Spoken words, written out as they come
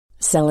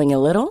Selling a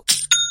little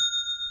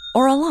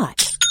or a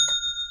lot?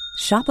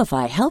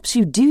 Shopify helps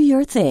you do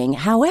your thing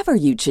however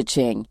you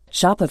cha-ching.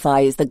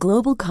 Shopify is the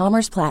global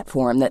commerce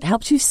platform that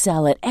helps you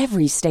sell at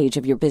every stage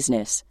of your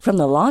business. From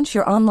the launch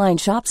your online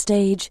shop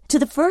stage to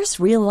the first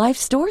real-life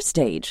store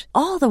stage,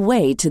 all the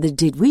way to the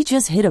did we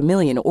just hit a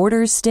million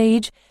orders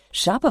stage.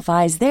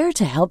 Shopify is there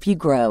to help you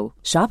grow.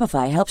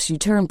 Shopify helps you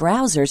turn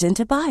browsers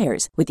into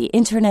buyers with the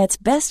internet's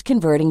best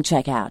converting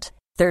checkout.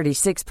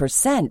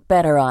 36%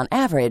 better on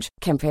average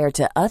compared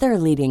to other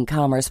leading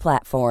commerce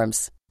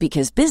platforms.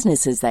 Because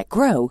businesses that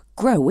grow,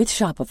 grow with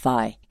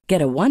Shopify.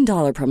 Get a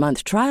 $1 per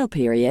month trial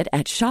period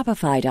at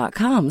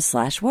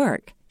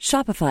shopify.com/work.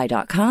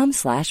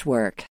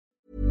 Shopify.com/work.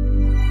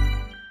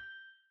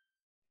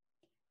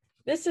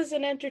 This is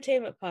an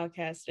entertainment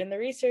podcast, and the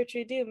research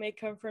we do may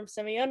come from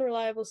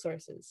semi-unreliable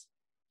sources.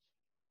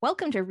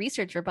 Welcome to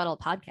Research Rebuttal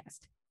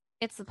Podcast.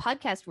 It's the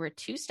podcast where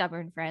two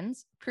stubborn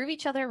friends prove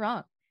each other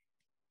wrong.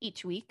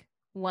 Each week,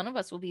 one of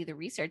us will be the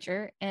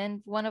researcher,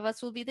 and one of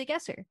us will be the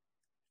guesser.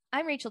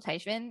 I'm Rachel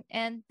Teichman,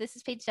 and this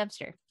is Paige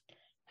Dempster.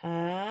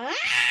 And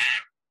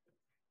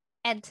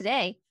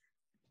today,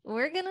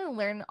 we're going to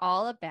learn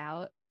all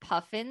about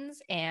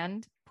puffins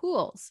and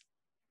pools.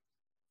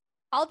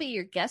 I'll be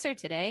your guesser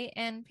today,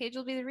 and Paige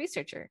will be the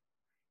researcher.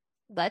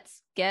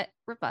 Let's get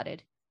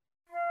rebutted.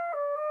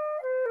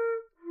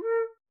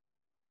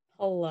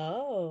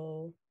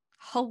 Hello.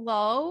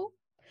 Hello?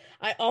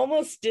 I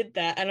almost did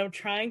that, and I'm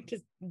trying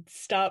to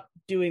stop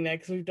doing that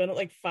because we've done it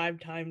like 5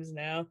 times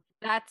now.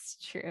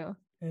 That's true.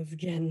 It's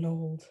getting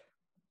old.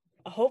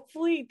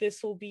 Hopefully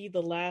this will be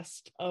the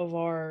last of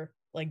our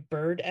like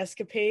bird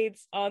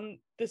escapades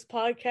on this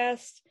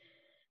podcast,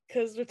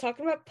 because we're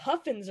talking about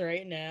puffins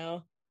right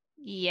now.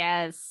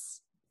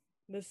 Yes.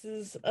 This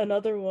is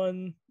another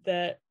one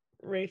that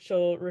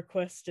Rachel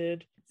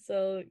requested.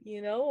 So,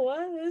 you know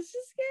what? Let's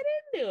just get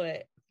into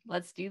it.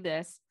 Let's do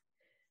this.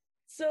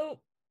 So,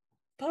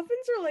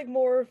 puffins are like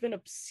more of an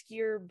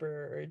obscure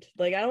bird.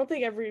 Like, I don't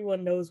think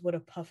everyone knows what a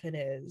puffin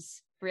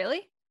is.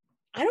 Really?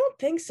 I don't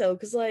think so,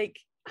 because like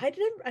I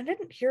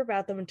didn't hear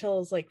about them until I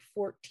was like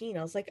 14.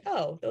 I was like,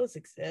 oh, those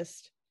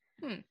exist.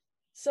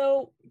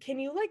 So can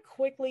you like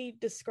quickly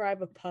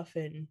describe a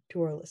puffin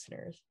to our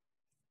listeners?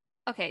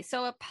 Okay,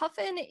 so a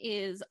puffin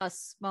is a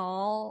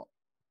small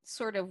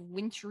sort of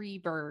wintry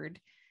bird,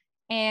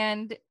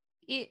 and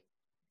it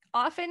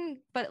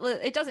often, but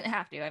it doesn't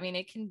have to. I mean,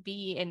 it can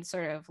be in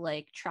sort of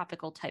like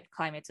tropical type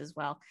climates as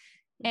well.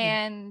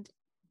 And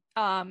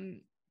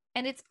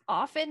it's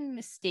often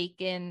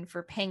mistaken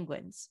for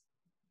penguins.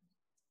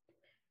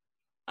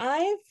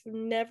 I've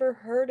never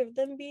heard of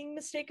them being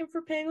mistaken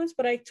for penguins,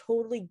 but I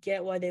totally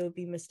get why they would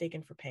be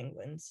mistaken for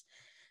penguins.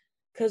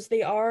 Because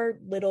they are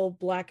little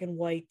black and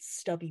white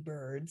stubby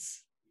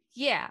birds.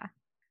 Yeah.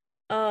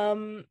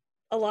 A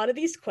lot of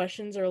these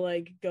questions are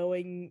like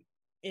going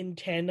in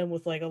tandem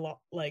with like a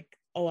lot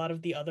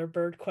of the other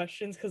bird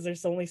questions, because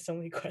there's only so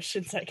many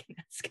questions I can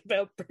ask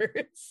about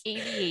birds.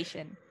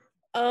 Aviation.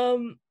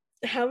 How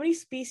many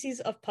species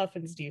of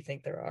puffins do you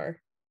think there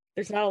are?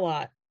 There's not a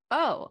lot.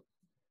 Oh,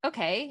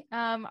 okay.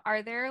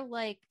 Are there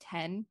like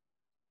 10?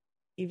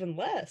 Even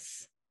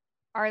less.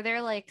 Are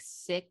there like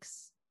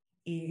 6?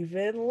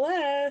 Even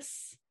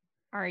less.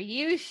 Are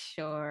you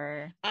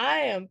sure? I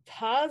am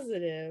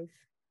positive.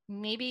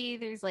 Maybe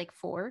there's like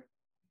 4?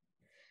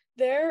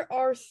 There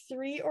are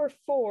 3 or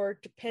 4,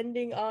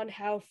 depending on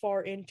how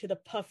far into the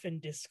puffin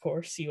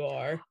discourse you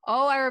are.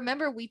 Oh, I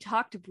remember we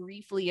talked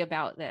briefly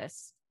about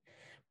this.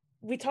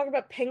 We talked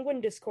about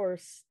penguin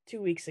discourse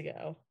 2 weeks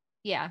ago.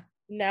 Yeah.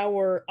 Now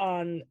we're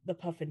on the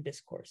puffin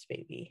discourse,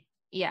 baby.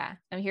 Yeah,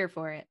 I'm here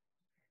for it.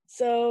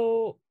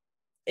 So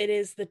it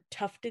is the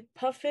tufted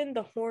puffin,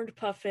 the horned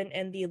puffin,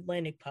 and the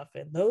Atlantic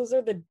puffin. Those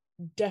are the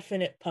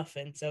definite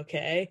puffins,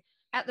 okay?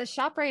 At the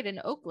ShopRite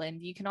in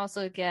Oakland, you can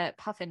also get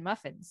puffin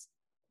muffins.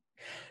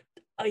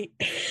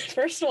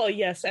 First of all,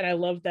 yes, and I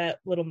love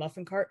that little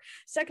muffin cart.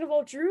 Second of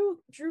all, Drew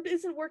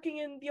isn't working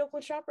in the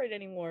Oakland ShopRite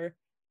anymore.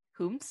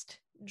 Whomst?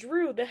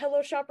 Drew, the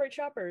Hello ShopRite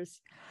shoppers.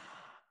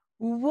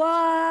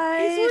 What?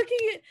 He's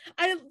working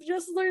I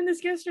just learned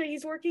this yesterday.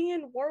 He's working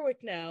in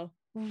Warwick now.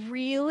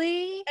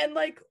 Really? And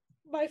like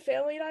my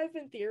family and I have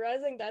been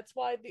theorizing that's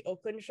why the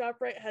Oakland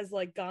ShopRite has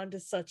like gone to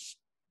such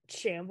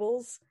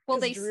shambles. Well,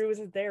 Drew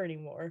isn't there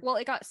anymore. Well,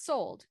 it got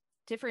sold.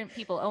 Different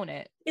people own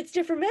it. It's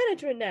different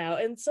management now,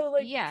 and so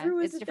like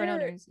Drew isn't different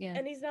there, owners. Yeah,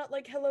 and he's not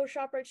like Hello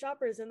ShopRite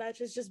shoppers, and that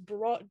just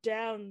brought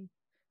down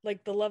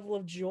like the level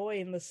of joy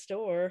in the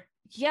store.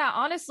 Yeah,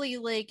 honestly,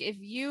 like if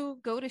you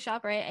go to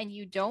ShopRite and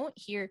you don't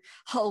hear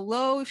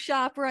 "Hello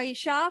ShopRite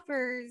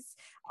shoppers"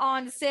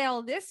 on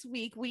sale this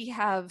week, we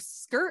have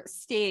skirt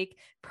steak,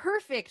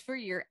 perfect for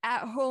your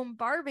at-home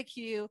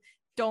barbecue.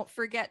 Don't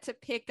forget to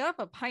pick up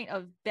a pint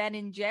of Ben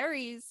and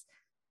Jerry's.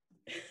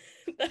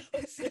 That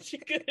was such a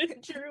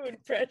good Drew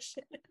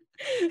impression.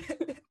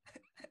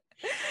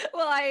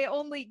 Well, I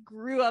only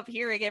grew up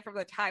hearing it from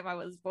the time I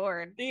was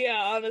born.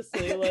 Yeah,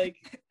 honestly, like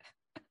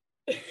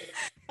this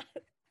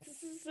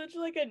is such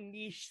like a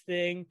niche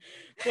thing,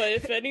 but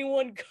if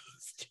anyone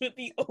goes to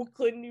the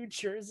Oakland, New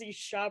Jersey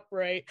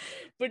ShopRite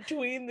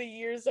between the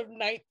years of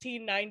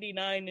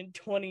 1999 and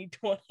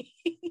 2020,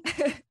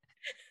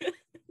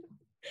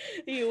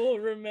 you will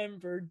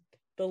remember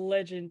the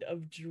legend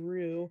of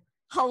Drew.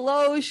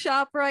 Hello,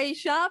 ShopRite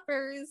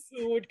shoppers.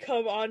 Who would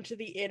come onto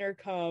the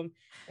intercom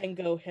and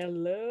go,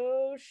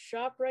 hello,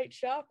 ShopRite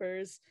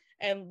shoppers,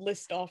 and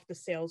list off the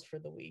sales for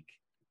the week.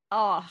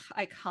 Oh,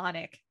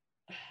 iconic.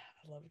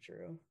 I love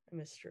Drew. I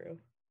miss Drew.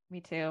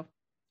 Me too.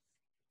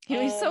 He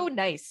was so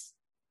nice.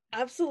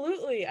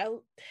 Absolutely.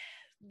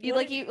 He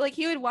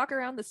would walk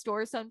around the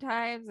store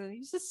sometimes and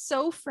he's just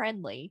so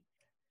friendly.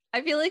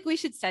 I feel like we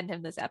should send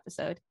him this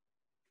episode.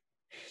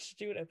 We should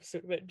do an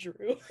episode about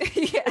Drew.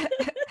 Yeah.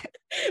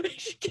 We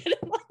should get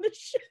him on the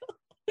show.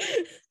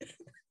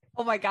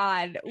 Oh my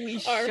god, we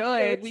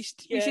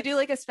should do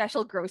like a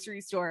special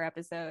grocery store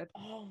episode.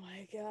 Oh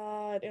my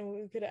god, and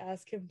we could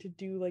ask him to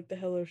do like the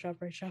Hello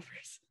ShopRite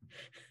shoppers.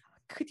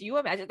 Could you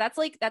imagine? That's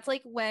like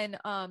when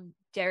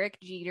Derek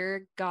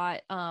Jeter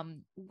got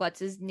what's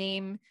his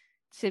name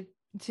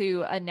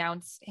to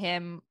announce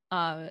him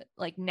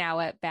like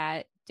now at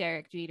bat,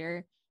 Derek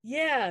Jeter.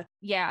 Yeah,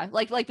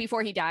 like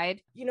before he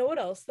died. You know what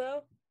else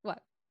though?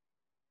 What?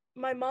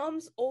 My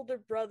mom's older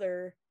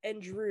brother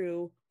and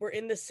Drew were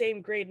in the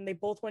same grade and they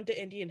both went to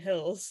Indian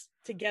Hills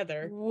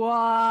together. What?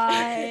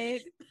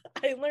 I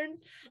learned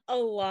a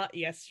lot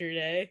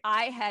yesterday.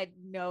 I had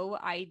no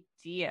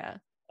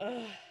idea.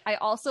 Ugh. I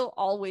also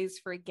always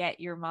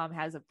forget your mom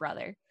has a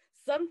brother.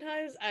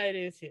 Sometimes I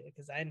do too,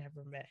 because I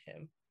never met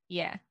him.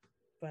 Yeah.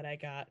 But I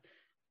got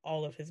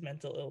all of his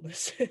mental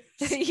illnesses.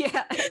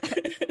 Yeah.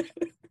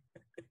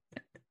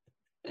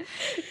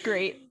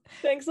 Great.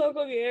 Thanks,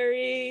 Uncle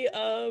Gary.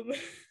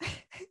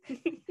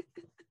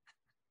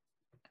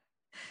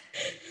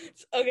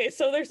 Okay,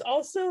 so there's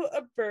also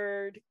a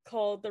bird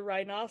called the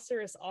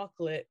rhinoceros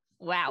auklet.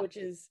 Wow. Which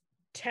is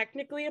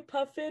technically a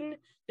puffin,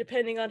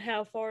 depending on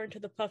how far into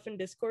the puffin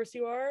discourse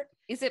you are.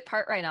 Is it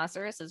part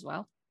rhinoceros as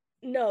well?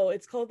 No,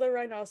 it's called the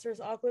rhinoceros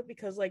auklet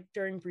because like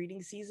during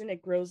breeding season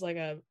it grows like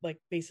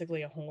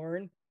basically a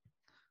horn.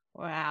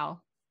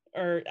 Wow.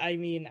 Or I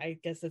mean, I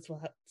guess that's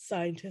what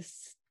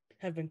scientists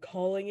have been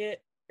calling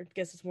it. Or I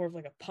guess it's more of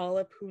like a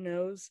polyp, who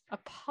knows? A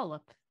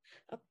polyp.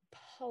 A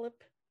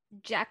polyp.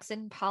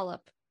 Jackson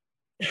Polyp.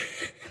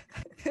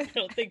 I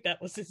don't think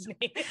that was his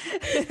name.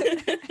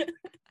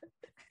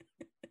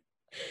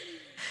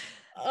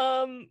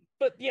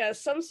 But yeah,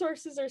 some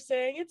sources are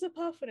saying it's a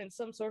puffin and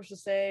some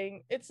sources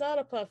saying it's not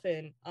a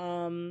puffin.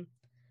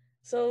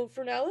 So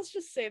for now, let's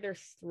just say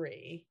there's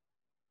 3.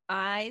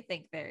 I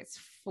think there's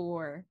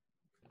 4.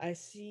 I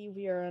see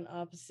we are on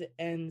opposite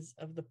ends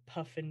of the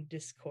puffin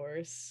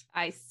discourse.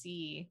 I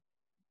see.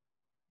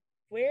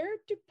 Where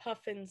do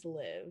puffins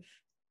live?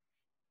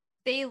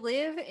 They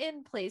live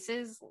in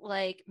places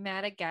like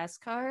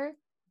Madagascar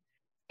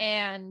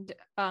and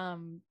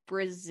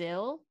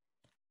Brazil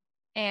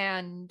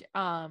and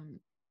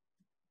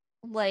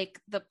like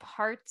the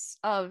parts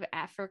of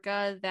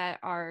Africa that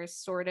are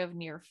sort of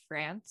near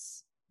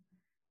France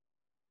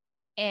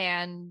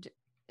and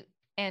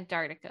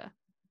Antarctica.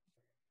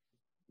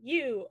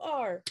 You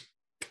are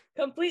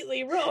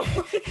completely wrong.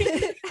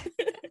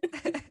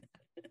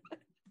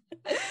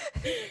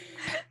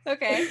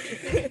 Okay.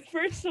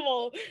 First of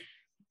all,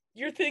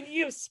 you're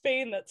thinking of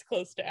Spain, that's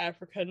close to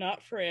Africa,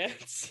 not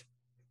France.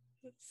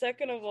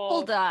 Second of all,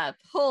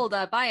 hold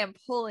up. I am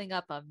pulling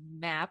up a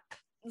map.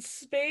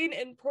 Spain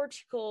and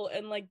Portugal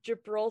and like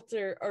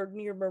Gibraltar are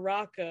near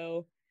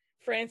Morocco.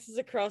 France is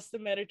across the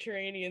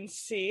Mediterranean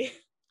Sea.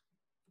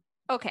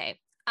 Okay,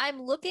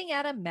 I'm looking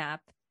at a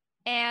map,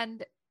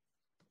 and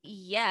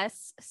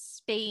yes,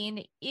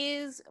 Spain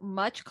is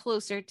much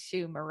closer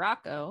to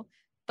Morocco,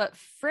 but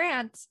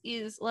France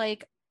is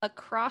like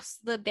across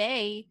the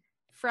bay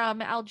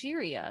from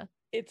Algeria.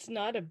 It's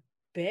not a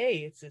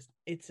bay,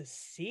 it's a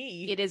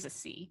sea. It is a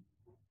sea.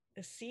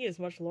 A sea is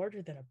much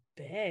larger than a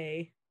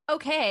bay.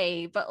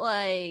 Okay, but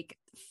like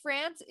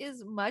France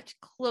is much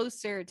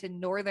closer to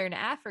northern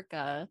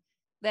Africa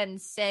than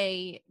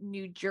say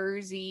New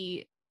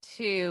Jersey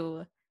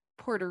to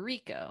Puerto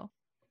Rico.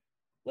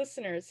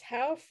 Listeners,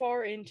 how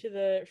far into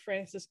the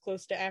France is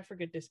close to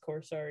Africa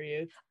discourse are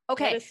you?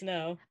 Okay. Let us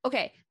know.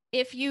 Okay,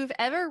 if you've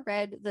ever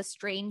read The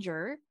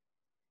Stranger,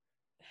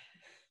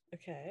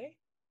 okay,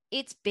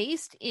 it's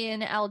based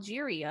in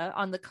Algeria,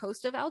 on the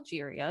coast of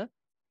Algeria,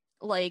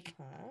 like,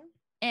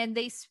 and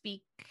they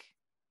speak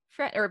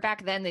French, or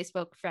back then they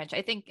spoke French.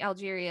 I think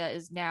Algeria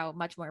is now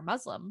much more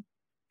Muslim,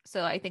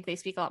 so I think they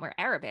speak a lot more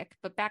Arabic,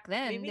 but back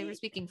then they were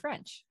speaking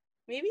French.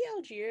 Maybe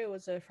Algeria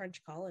was a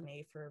French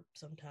colony for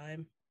some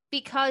time.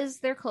 Because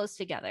they're close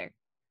together.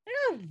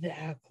 They're not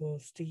that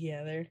close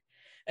together.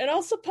 And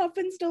also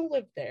puffins don't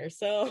live there,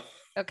 so...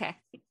 Okay.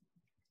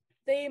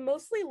 They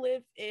mostly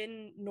live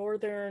in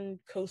northern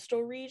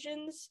coastal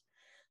regions,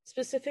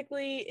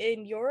 specifically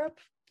in Europe,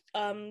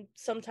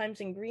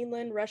 sometimes in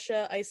Greenland,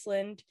 Russia,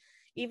 Iceland,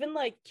 even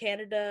like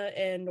Canada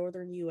and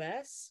northern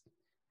US.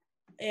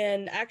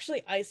 And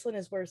actually, Iceland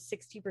is where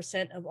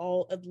 60% of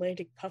all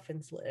Atlantic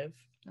puffins live.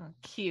 Oh,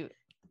 cute.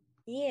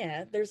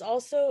 Yeah, there's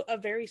also a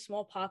very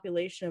small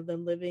population of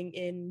them living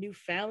in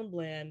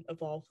Newfoundland,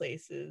 of all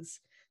places.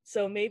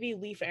 So maybe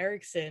Leif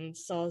Erikson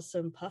saw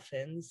some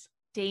puffins.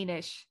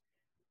 Danish,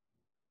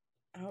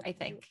 I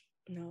think.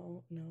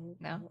 No.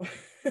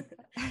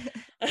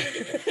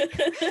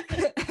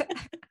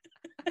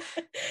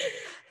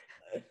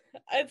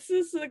 It's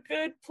just a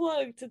good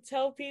plug to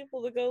tell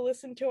people to go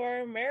listen to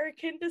our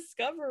American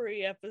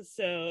Discovery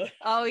episode.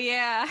 Oh,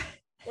 yeah.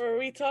 Where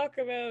we talk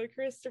about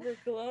Christopher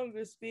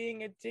Columbus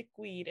being a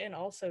dickweed and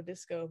also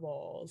disco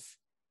balls.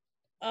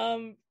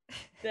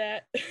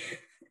 That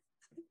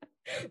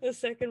the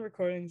second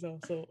recording is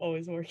also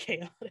always more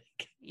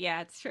chaotic.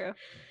 Yeah, it's true.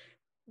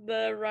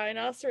 The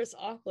rhinoceros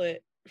auklet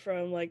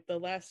from like the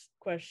last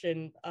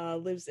question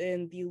lives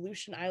in the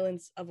Aleutian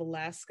Islands of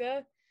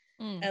Alaska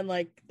and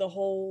like the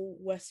whole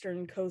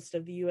western coast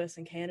of the US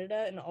and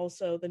Canada, and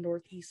also the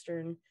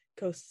northeastern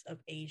coasts of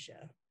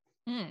Asia.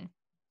 So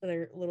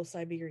they're little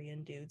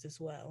Siberian dudes as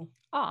well.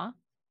 Aw.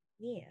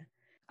 Yeah.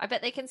 I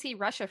bet they can see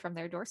Russia from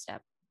their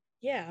doorstep.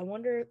 Yeah, I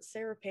wonder if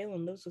Sarah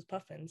Palin lives with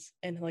puffins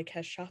and like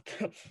has shot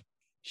them.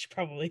 She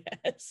probably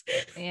has.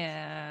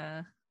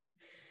 Yeah.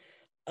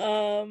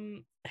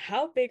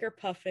 How big are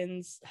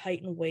puffins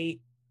height and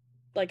weight,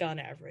 like on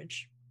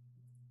average?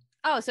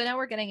 Oh, so now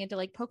we're getting into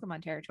like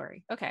Pokemon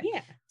territory. Okay.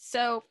 Yeah.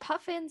 So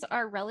puffins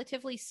are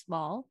relatively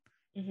small,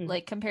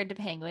 like compared to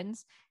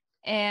penguins.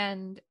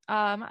 And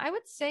I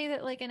would say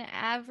that like an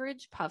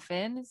average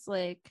puffin is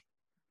like,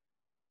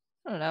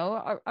 I don't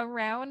know,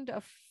 around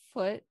a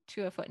foot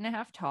to a foot and a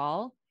half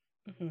tall.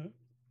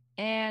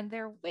 And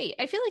their weight,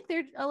 I feel like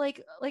they're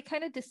like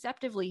kind of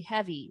deceptively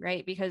heavy,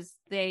 right? Because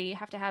they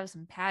have to have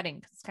some padding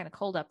because it's kind of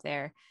cold up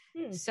there.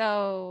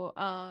 So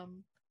I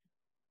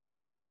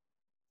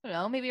don't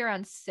know, maybe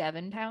around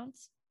 7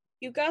 pounds.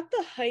 You got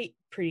the height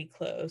pretty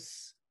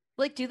close.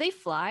 Like, do they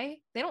fly?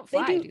 They don't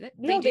fly, do they?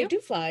 No, they do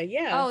fly,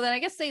 yeah. Oh, then I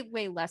guess they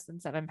weigh less than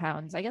 7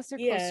 pounds. I guess they're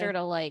closer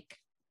to like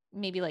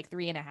maybe like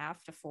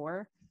 3.5 to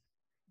 4.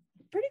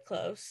 Pretty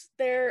close.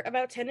 They're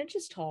about 10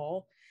 inches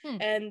tall.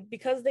 And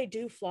because they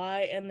do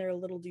fly and they're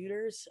little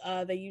duders,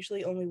 they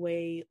usually only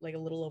weigh like a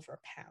little over a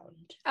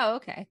pound. Oh,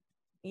 okay.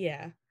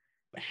 Yeah.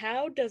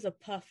 How does a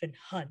puffin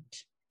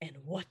hunt, and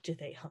what do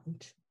they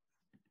hunt?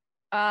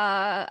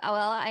 Well,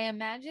 I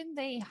imagine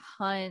they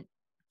hunt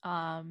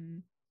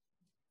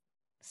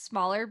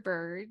smaller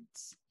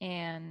birds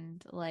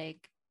and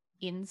like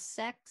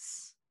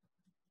insects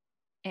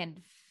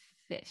and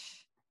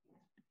fish.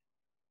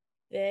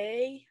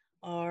 They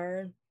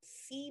are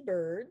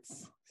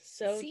seabirds.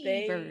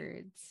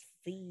 Seabirds.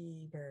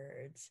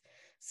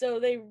 So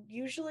they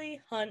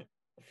usually hunt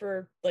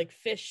for like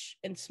fish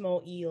and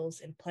small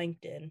eels and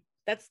plankton.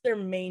 That's their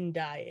main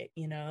diet,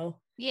 you know?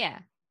 Yeah.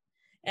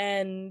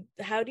 And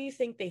how do you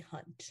think they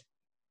hunt?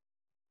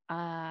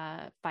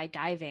 By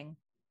diving.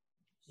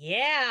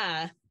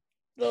 Yeah.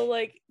 They'll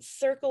like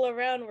circle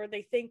around where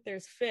they think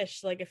there's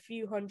fish, like a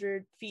few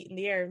 100 feet in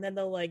the air, and then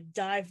they'll like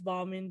dive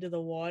bomb into the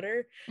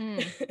water.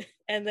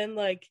 And then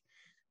like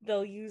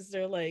they'll use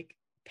their like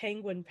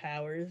penguin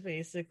powers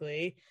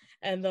basically,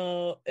 and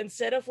they'll,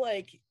 instead of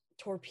like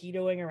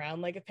torpedoing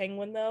around like a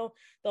penguin though,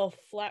 they'll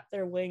flap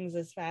their wings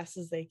as fast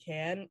as they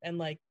can and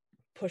like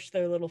push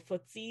their little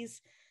footsies,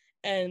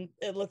 and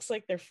it looks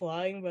like they're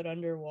flying but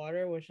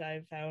underwater, which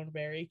I found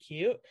very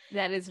cute.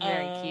 That is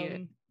very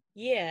cute.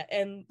 Yeah,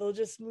 and they'll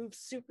just move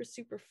super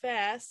super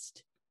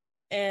fast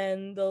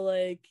and they'll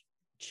like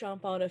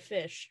chomp on a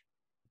fish.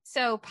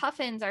 So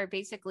puffins are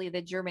basically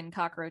the German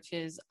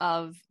cockroaches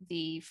of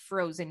the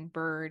frozen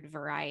bird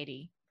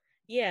variety.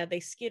 Yeah,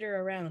 they skitter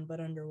around but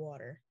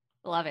underwater.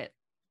 Love it.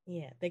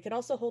 Yeah, they can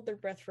also hold their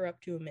breath for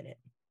up to a minute.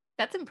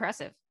 That's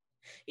impressive.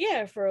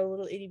 Yeah, for a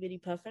little itty bitty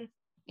puffin.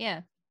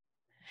 Yeah.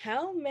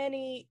 How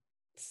many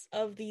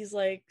of these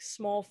like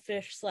small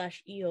fish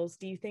 / eels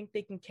do you think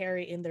they can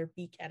carry in their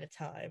beak at a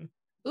time?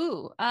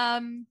 Ooh, I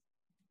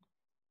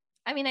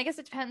mean, I guess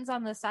it depends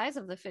on the size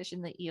of the fish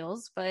and the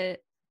eels,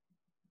 but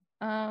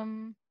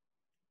I'm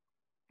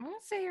gonna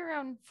say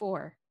around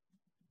 4.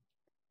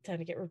 Time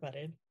to get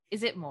rebutted.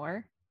 Is it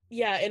more?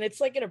 Yeah, and it's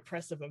like an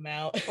impressive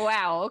amount.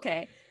 Wow,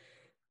 okay.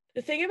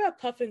 The thing about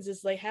puffins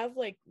is they have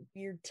like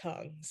weird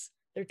tongues.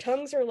 Their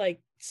tongues are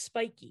like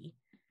spiky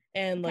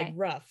and like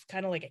rough,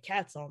 kind of like a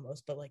cat's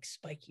almost, but like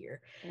spikier.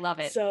 Love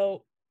it.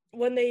 So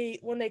when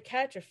they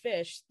catch a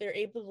fish, they're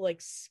able to like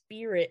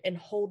spear it and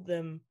hold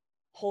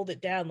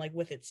it down like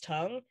with its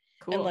tongue.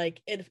 Cool. And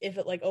like if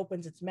it like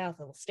opens its mouth,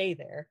 it'll stay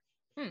there.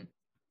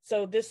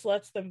 So this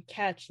lets them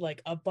catch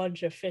like a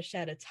bunch of fish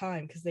at a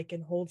time because they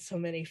can hold so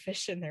many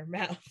fish in their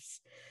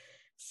mouths.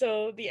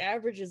 So the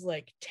average is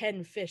like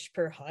 10 fish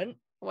per hunt.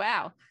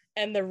 Wow.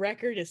 And the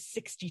record is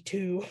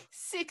 62.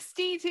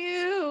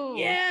 62!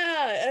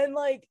 Yeah, and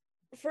like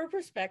for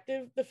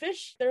perspective, the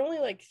fish, they're only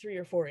like 3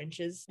 or 4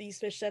 inches, these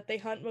fish that they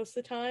hunt most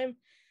of the time.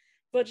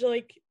 But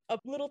like a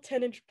little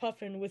 10-inch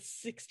puffin with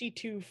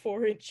 62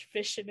 4-inch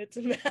fish in its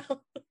mouth.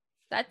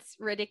 That's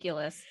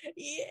ridiculous.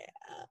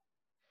 Yeah.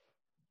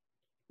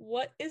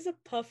 What is a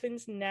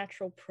puffin's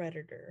natural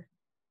predator?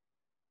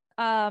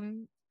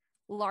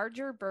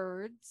 Larger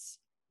birds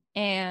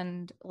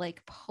and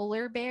like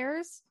polar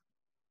bears,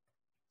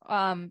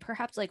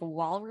 perhaps like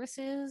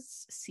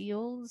walruses,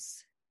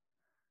 seals,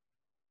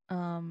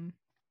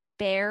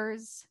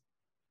 bears,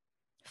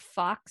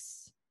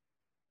 fox,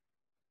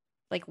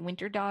 like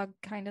winter dog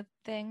kind of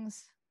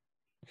things.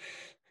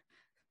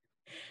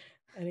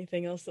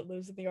 Anything else that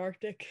lives in the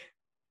Arctic?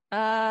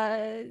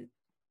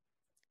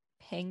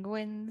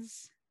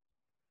 Penguins.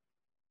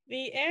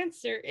 The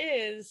answer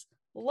is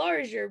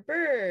larger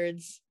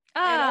birds.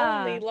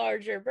 And only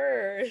larger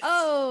birds.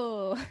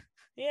 Oh.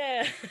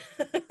 Yeah.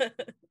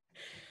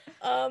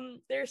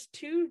 There's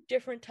two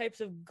different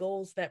types of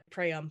gulls that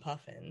prey on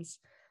puffins.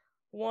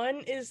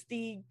 One is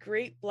the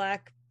great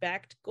black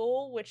backed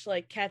gull, which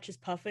like catches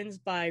puffins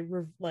by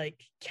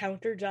like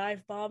counter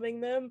dive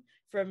bombing them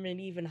from an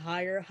even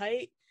higher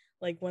height,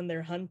 like when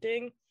they're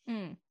hunting.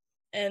 And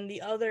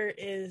the other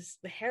is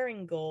the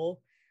herring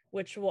gull,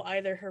 which will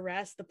either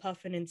harass the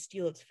puffin and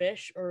steal its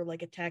fish, or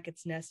like attack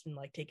its nest and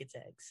like take its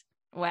eggs.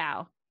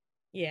 Wow.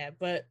 Yeah,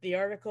 but the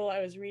article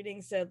I was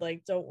reading said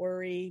like, don't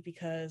worry,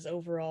 because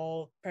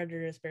overall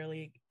predators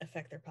barely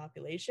affect their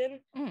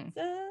population. So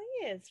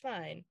yeah, it's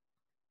fine.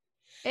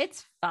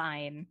 It's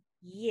fine.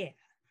 Yeah.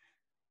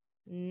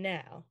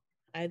 Now,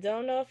 I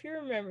don't know if you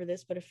remember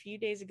this, but a few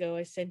days ago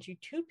I sent you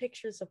 2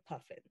 pictures of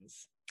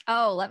puffins.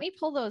 Oh, let me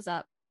pull those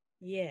up.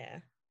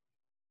 Yeah.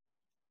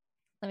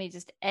 Let me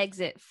just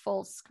exit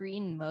full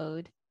screen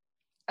mode.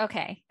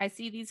 Okay, I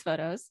see these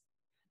photos.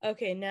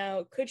 Okay,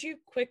 now could you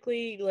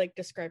quickly like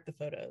describe the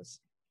photos?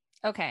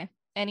 Okay.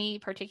 Any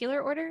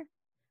particular order?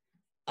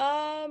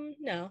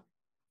 No.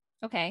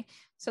 Okay.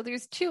 So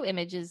there's 2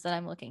 images that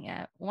I'm looking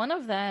at. One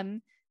of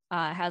them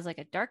has like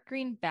a dark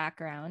green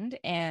background,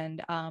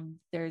 and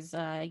there's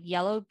a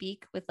yellow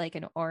beak with like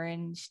an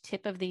orange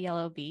tip of the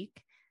yellow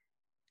beak.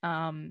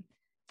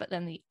 But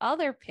then the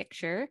other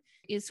picture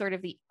is sort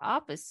of the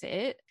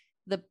opposite.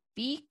 The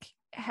beak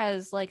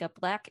has like a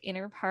black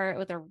inner part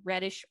with a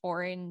reddish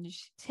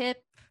orange tip.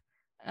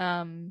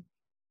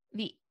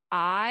 The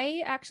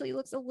eye actually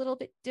looks a little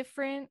bit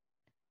different,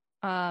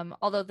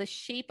 although the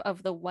shape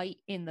of the white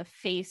in the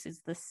face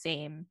is the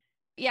same.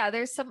 Yeah,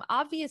 there's some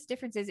obvious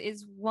differences.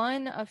 Is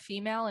one a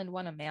female and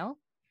one a male?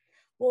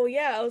 Well,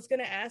 yeah, I was going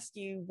to ask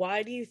you,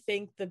 why do you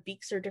think the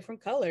beaks are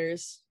different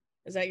colors?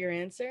 Is that your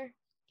answer?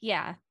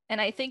 Yeah.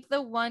 And I think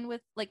the one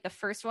with like the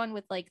first one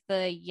with like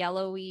the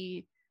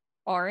yellowy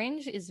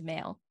orange is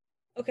male.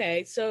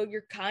 Okay, so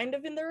you're kind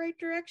of in the right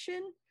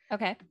direction.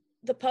 Okay.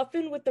 The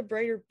puffin with the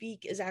brighter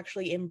beak is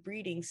actually in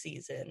breeding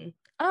season.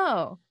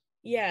 Oh.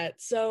 Yeah,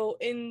 so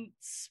in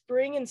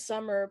spring and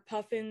summer,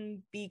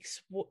 puffin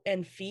beaks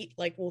and feet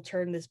like will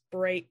turn this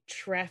bright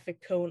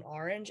traffic cone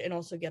orange and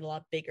also get a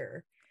lot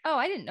bigger. Oh,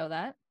 I didn't know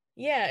that.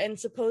 Yeah, and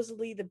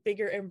supposedly the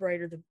bigger and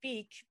brighter the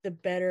beak, the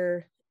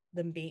better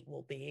the mate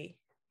will be.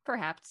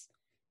 Perhaps.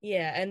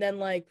 Yeah, and then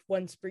like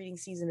once breeding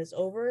season is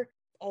over,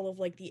 all of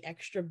like the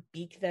extra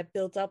beak that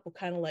built up will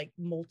kind of like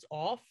molt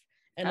off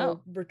and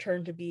it'll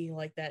return to being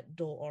like that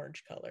dull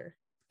orange color.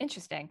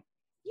 Interesting.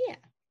 Yeah.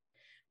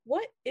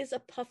 What is a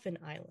puffin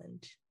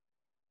island?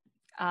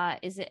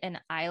 Is it an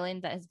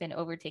island that has been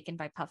overtaken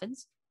by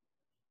puffins?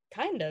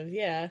 Kind of,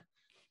 yeah.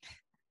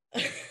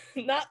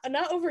 not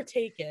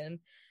overtaken,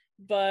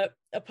 but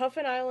a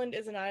puffin island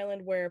is an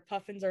island where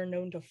puffins are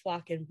known to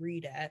flock and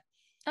breed at.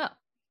 Oh.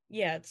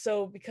 Yeah,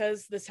 so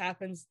because this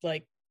happens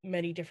like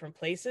many different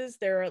places,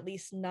 there are at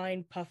least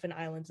 9 puffin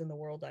islands in the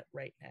world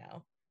right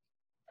now.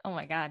 Oh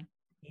my god.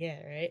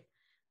 Yeah, right?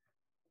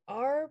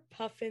 Are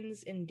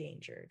puffins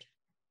endangered?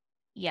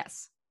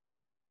 Yes.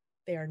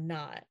 They are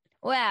not.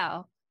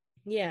 Wow.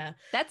 Yeah.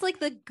 That's like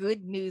the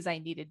good news I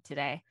needed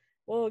today.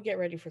 Well, get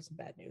ready for some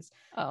bad news.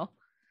 Oh.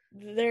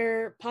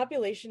 Their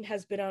population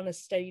has been on a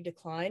steady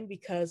decline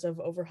because of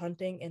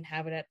overhunting and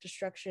habitat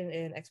destruction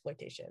and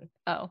exploitation.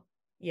 Oh.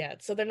 Yeah,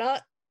 so they're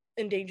not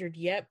endangered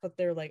yet, but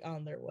they're like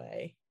on their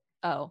way.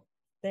 Oh.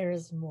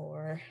 There's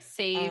more.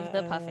 Save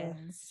the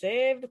puffins.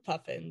 Save the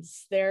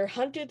puffins. They're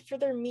hunted for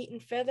their meat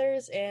and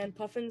feathers, and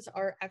puffins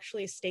are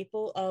actually a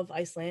staple of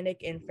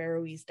Icelandic and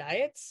Faroese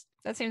diets.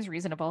 That seems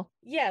reasonable.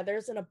 Yeah,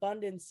 there's an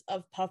abundance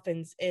of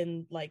puffins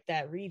in like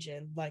that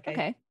region, like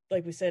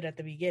we said at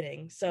the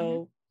beginning.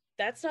 So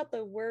that's not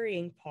the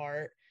worrying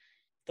part.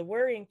 The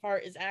worrying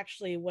part is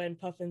actually when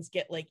puffins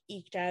get like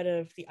eked out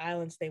of the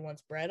islands they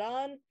once bred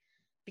on,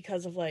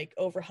 because of like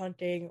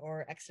overhunting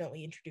or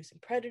accidentally introducing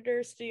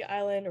predators to the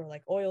island, or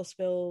like oil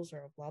spills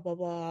or blah blah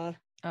blah.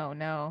 Oh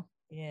no.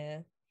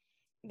 Yeah.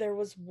 There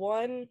was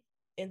one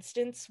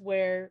instance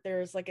where there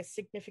was like a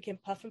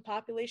significant puffin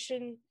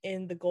population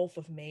in the Gulf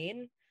of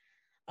Maine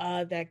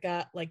that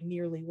got like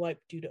nearly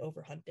wiped due to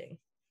overhunting.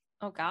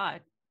 Oh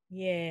god.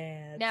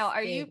 Yeah. Now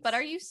are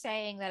you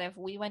saying that if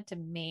we went to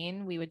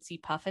Maine we would see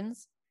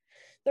puffins?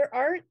 There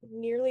aren't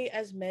nearly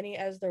as many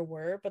as there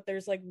were, but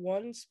there's like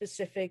one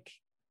specific,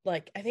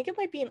 like I think it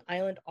might be an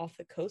island off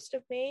the coast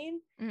of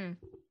Maine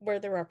where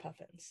there are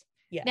puffins.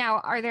 Yeah. Now,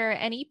 are there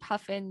any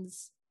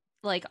puffins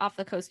like off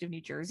the coast of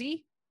New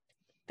Jersey?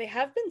 they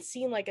have been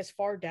seen like as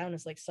far down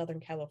as like Southern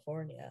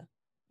California.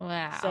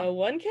 Wow. So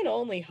one can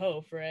only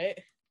hope, right?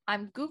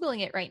 I'm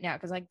Googling it right now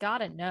because I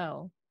gotta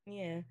know.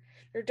 Yeah.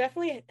 There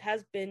definitely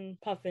has been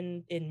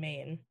puffin in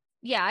Maine.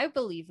 Yeah, I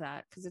believe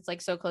that because it's like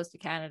so close to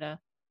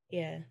Canada.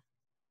 Yeah.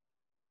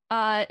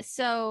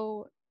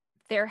 So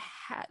the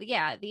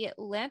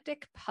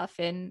Atlantic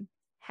puffin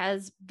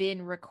has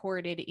been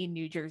recorded in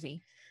New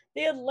Jersey.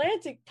 The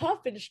Atlantic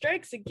puffin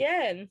strikes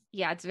again.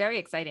 Yeah, it's very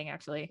exciting,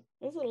 actually.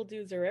 Those little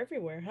dudes are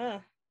everywhere, huh?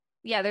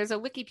 Yeah, there's a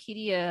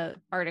Wikipedia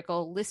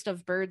article, list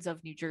of birds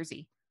of New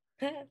Jersey.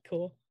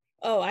 Cool.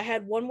 Oh, I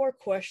had one more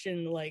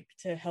question, like,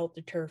 to help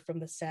deter from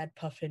the sad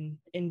puffin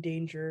in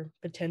danger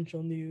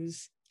potential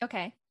news.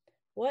 Okay.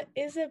 What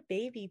is a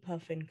baby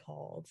puffin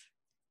called?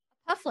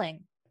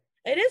 Puffling.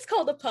 It is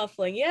called a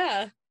puffling,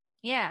 yeah.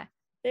 Yeah.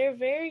 They're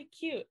very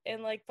cute,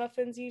 and like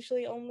puffins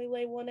usually only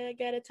lay one egg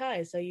at a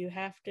time, so you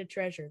have to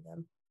treasure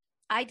them.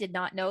 I did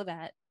not know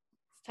that.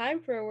 It's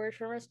time for a word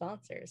from our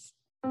sponsors.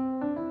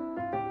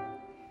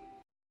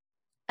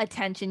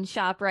 Attention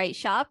ShopRite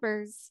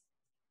shoppers.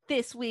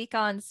 This week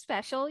on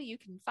special, you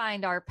can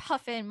find our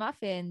Puffin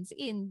Muffins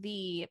in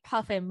the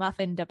Puffin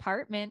Muffin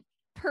department.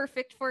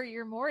 Perfect for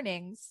your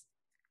mornings.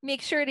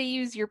 Make sure to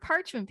use your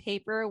parchment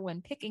paper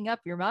when picking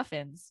up your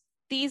muffins.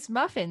 These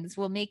muffins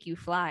will make you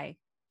fly.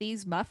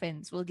 These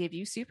muffins will give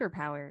you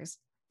superpowers.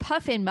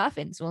 Puffin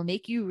Muffins will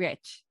make you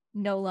rich.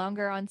 No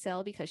longer on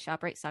sale because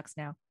ShopRite sucks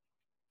now.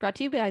 Brought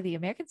to you by the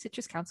American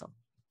Citrus Council.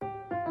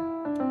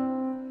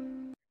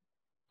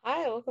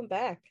 Hi, welcome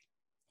back.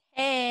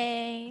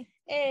 Hey.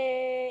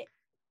 Hey.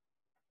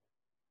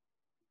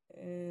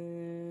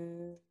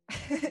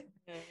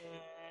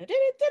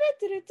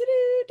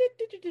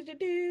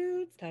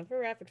 It's time for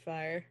rapid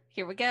fire.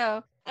 Here we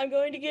go. I'm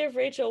going to give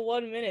Rachel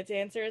 1 minute to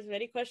answer as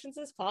many questions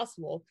as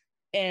possible.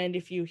 And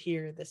if you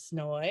hear this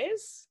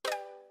noise,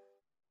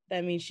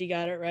 that means she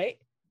got it right.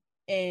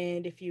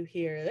 And if you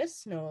hear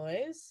this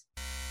noise,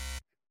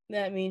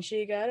 that means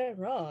she got it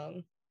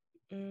wrong.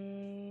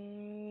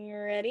 You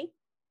ready?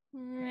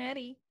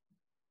 Ready.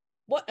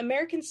 What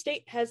American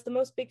state has the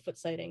most Bigfoot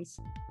sightings?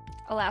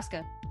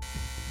 Alaska.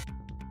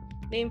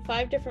 Name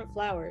 5 different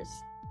flowers.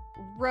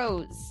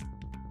 Rose,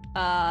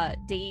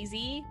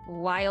 daisy,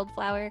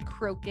 wildflower,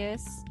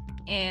 crocus,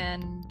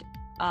 and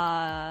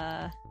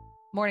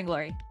morning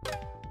glory.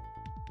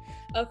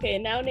 Okay,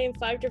 now name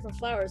 5 different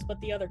flowers, but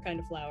the other kind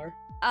of flower.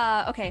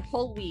 Okay,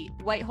 whole wheat,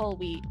 white whole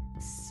wheat,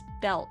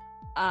 spelt,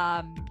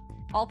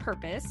 all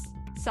purpose,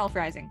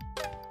 self-rising.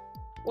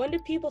 When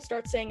did people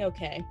start saying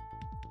okay?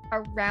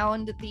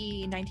 Around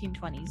the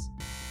 1920s.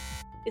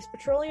 Is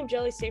petroleum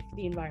jelly safe for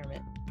the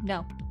environment?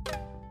 No.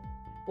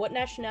 What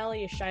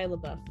nationality is Shia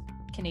LaBeouf?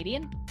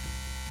 Canadian.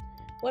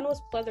 When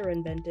was pleather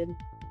invented?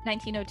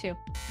 1902.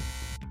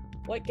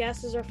 What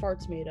gases are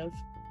farts made of?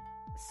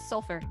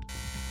 Sulfur.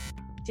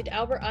 Did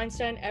Albert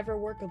Einstein ever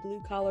work a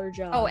blue-collar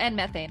job? Oh, and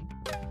methane.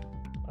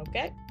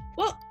 Okay.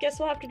 Well, guess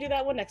we'll have to do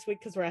that one next week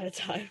because we're out of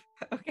time.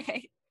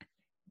 Okay.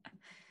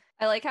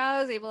 I like how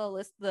I was able to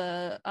list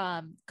the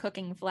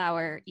cooking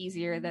flour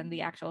easier than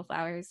the actual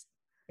flowers.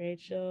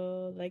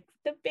 Rachel likes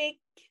to bake.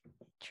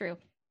 True.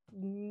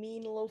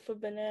 Mean loaf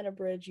of banana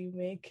bread you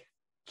make.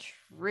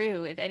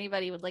 True. If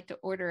anybody would like to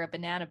order a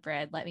banana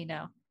bread, let me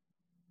know.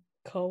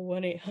 Call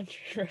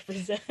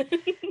 1-800-REPRESENT.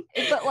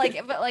 but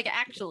like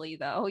actually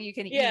though, you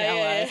can email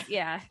us.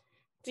 Yeah.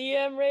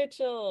 DM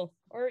Rachel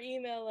or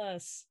email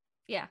us.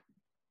 Yeah.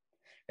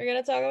 We're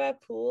gonna talk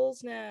about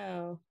pools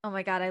now. Oh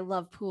my god, I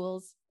love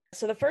pools.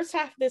 So the first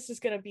half of this is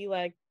gonna be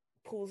like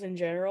pools in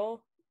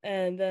general,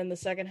 and then the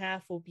second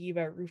half will be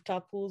about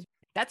rooftop pools.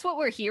 That's what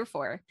we're here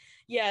for.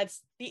 Yeah,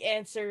 it's the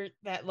answer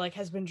that like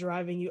has been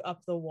driving you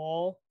up the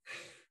wall.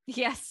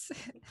 Yes.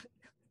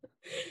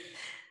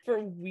 For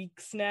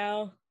weeks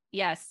now.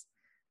 Yes.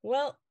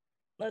 Well,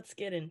 let's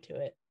get into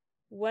it.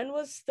 When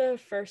was the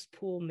first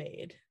pool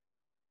made?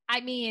 I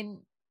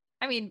mean,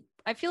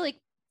 I feel like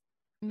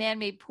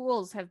man-made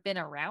pools have been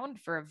around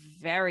for a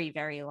very,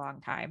 very long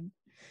time.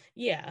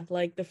 Yeah,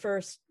 like the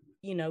first,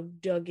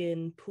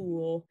 dug-in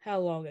pool. How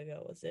long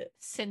ago was it?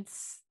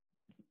 Since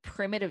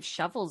primitive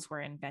shovels were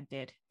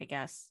invented, I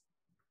guess.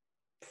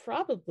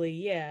 Probably,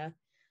 yeah.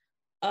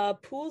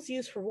 Pools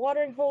used for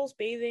watering holes,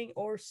 bathing,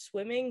 or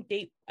swimming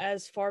date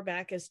as far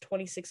back as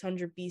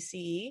 2600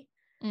 BCE.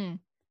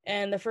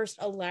 And the first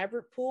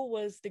elaborate pool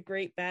was the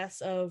Great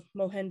Baths of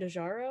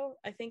Mohenjo-Daro,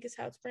 I think is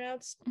how it's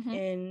pronounced,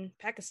 in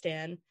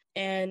Pakistan.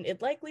 And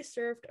it likely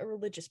served a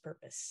religious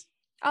purpose.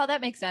 Oh, that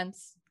makes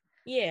sense.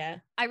 Yeah.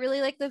 I really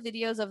like the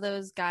videos of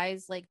those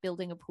guys like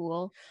building a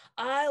pool.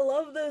 I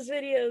love those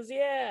videos,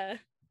 yeah.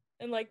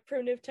 And like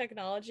primitive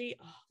technology.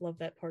 Oh, love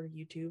that part of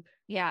YouTube.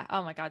 Yeah.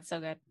 Oh my god, so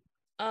good.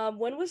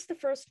 When was the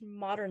first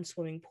modern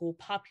swimming pool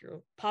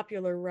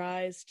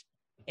popularized,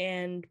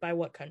 and by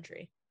what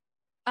country?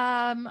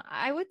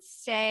 I would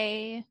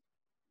say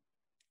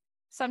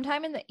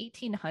sometime in the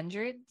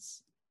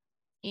 1800s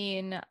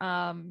in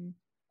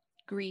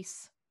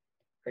Greece.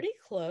 Pretty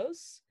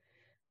close.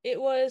 It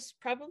was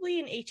probably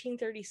in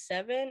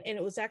 1837, and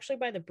it was actually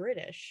by the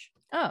British.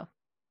 Oh.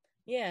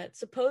 Yeah,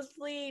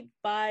 supposedly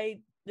by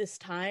this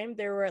time,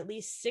 there were at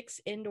least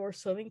 6 indoor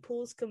swimming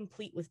pools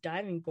complete with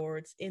diving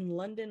boards in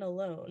London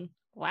alone.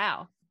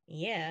 Wow.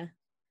 Yeah,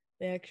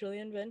 they actually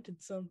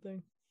invented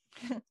something.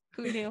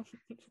 Who knew?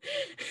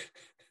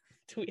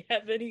 Do we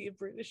have any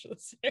British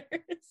listeners?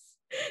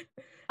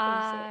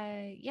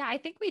 Yeah, I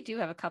think we do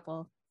have a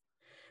couple.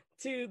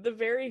 To the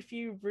very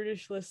few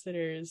British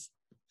listeners,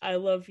 I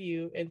love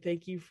you and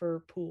thank you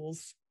for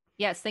pools.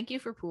 Yes, thank you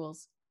for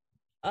pools.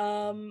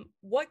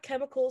 What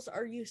chemicals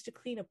are used to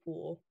clean a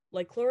pool?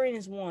 Like chlorine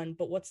is one,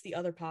 but what's the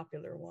other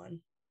popular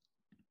one?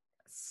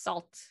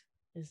 Salt.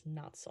 Is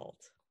not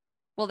salt.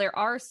 Well, there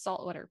are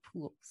saltwater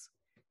pools.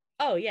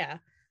 Oh yeah.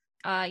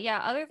 Yeah,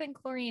 other than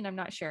chlorine, I'm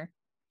not sure.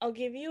 I'll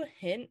give you a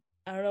hint.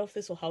 I don't know if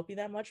this will help you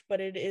that much,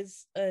 but it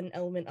is an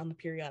element on the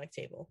periodic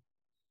table.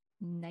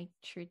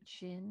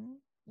 Nitrogen.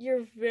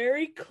 You're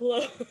very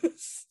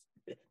close.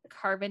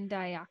 Carbon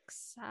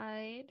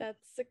dioxide.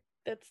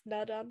 That's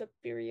not on the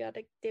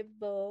periodic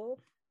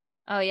table.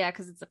 Oh yeah,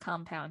 because it's a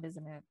compound,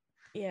 isn't it?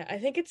 Yeah, I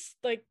think it's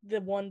like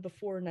the one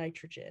before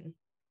nitrogen.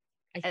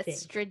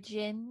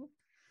 Estrogen.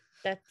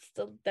 That's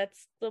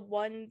the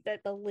one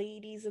that the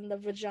ladies and the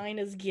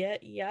vaginas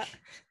get. Yeah.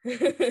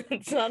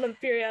 It's not on the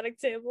periodic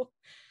table.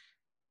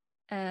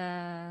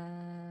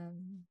 I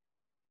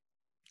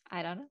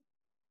don't know.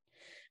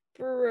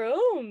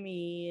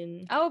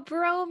 Bromine. Oh,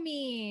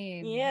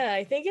 bromine. Yeah,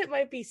 I think it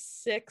might be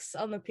 6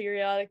 on the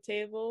periodic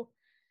table,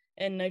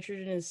 and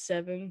nitrogen is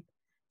 7.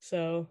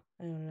 So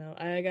I don't know.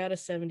 I got a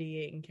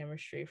 78 in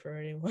chemistry for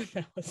anyone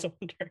that was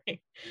wondering.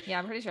 Yeah,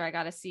 I'm pretty sure I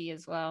got a C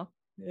as well.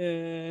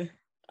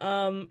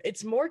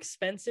 It's more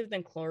expensive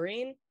than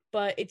chlorine,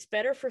 but it's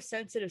better for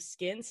sensitive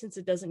skin since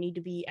it doesn't need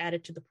to be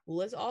added to the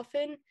pool as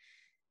often,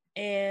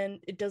 and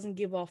it doesn't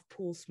give off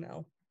pool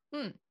smell.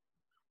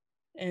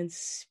 And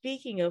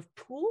speaking of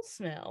pool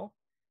smell,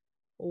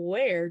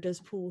 where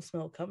does pool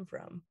smell come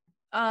from?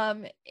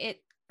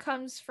 It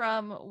comes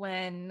from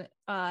when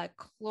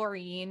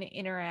chlorine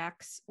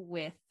interacts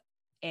with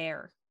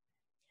air.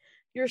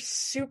 You're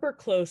super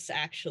close,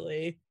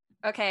 actually.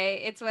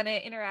 Okay, it's when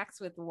it interacts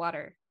with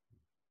water.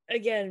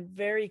 Again,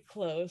 very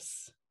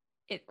close.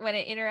 When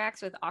it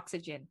interacts with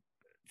oxygen.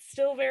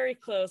 Still very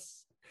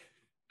close.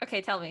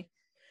 Okay, tell me.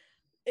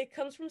 It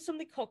comes from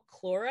something called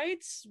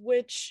chlorites,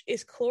 which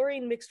is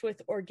chlorine mixed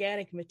with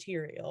organic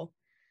material.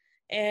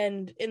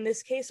 And in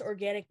this case,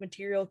 organic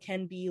material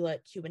can be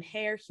like human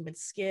hair, human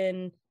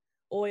skin,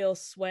 oil,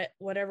 sweat,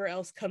 whatever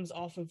else comes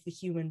off of the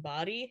human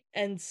body.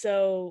 And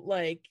so,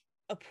 like,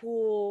 a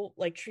pool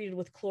like treated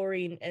with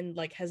chlorine and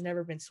like has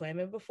never been swam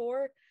in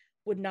before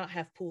would not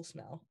have pool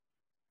smell.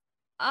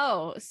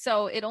 Oh,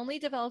 so it only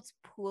develops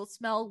pool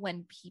smell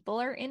when people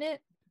are in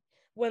it?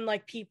 When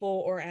like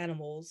people or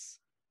animals.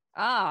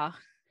 Ah.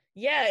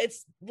 Yeah,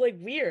 it's like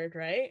weird,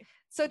 right?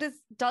 So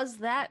does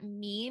that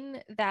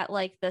mean that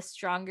like the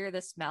stronger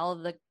the smell,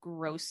 the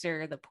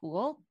grosser the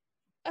pool?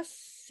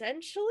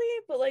 Essentially,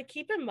 but like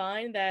keep in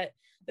mind that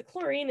the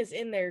chlorine is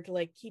in there to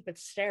like keep it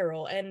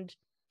sterile, and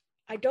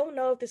I don't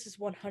know if this is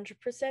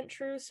 100%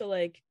 true, so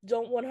like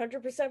don't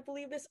 100%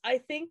 believe this. I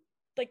think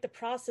like the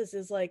process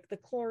is like the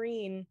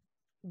chlorine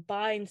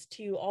binds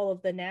to all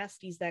of the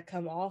nasties that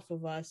come off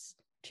of us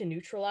to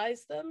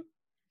neutralize them.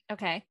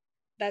 Okay.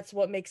 That's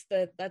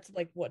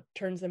like what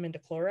turns them into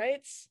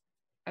chlorites.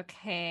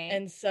 Okay.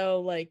 And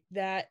so like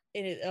that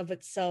in it of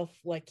itself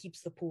like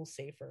keeps the pool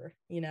safer,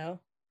 you know?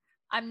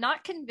 I'm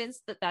not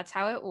convinced that that's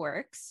how it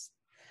works.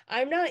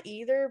 I'm not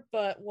either,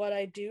 but what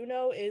I do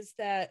know is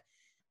that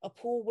a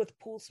pool with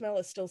pool smell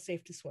is still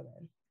safe to swim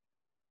in.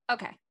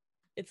 Okay.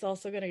 It's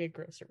also going to get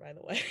grosser, by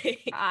the way.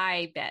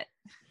 I bet.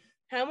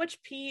 How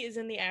much pee is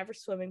in the average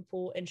swimming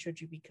pool, and should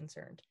you be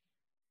concerned?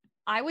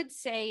 I would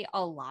say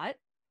a lot.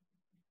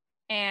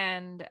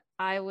 And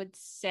I would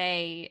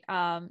say,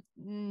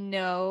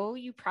 no,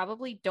 you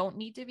probably don't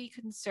need to be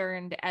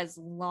concerned as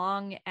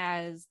long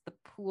as the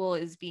pool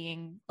is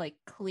being like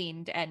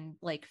cleaned and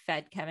like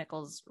fed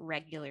chemicals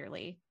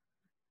regularly.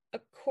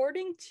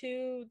 According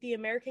to the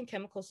American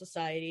Chemical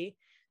Society,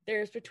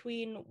 there's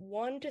between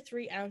 1 to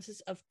 3 ounces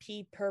of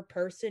pee per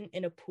person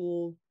in a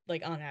pool,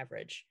 like on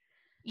average.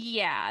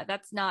 Yeah,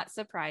 that's not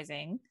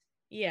surprising.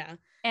 Yeah.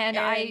 And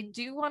I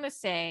do want to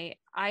say,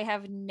 I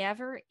have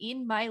never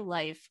in my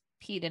life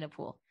peed in a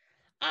pool.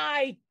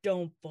 I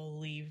don't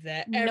believe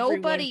that. Nobody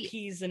Everyone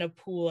pees in a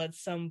pool at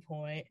some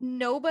point.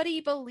 Nobody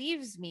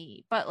believes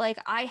me, but like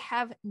I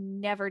have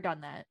never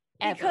done that.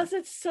 Ever. Because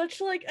it's such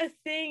like a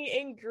thing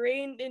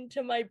ingrained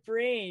into my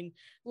brain.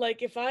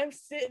 Like if I'm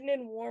sitting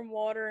in warm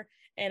water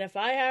and if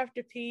I have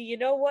to pee, you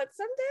know what?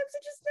 Sometimes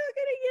it's just not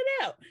gonna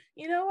get out.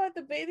 You know what?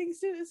 The bathing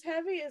suit is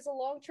heavy. It's a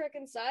long trek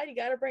inside. You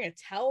gotta bring a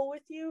towel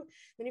with you.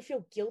 Then you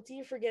feel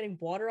guilty for getting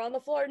water on the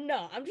floor.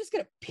 No, I'm just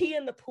gonna pee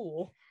in the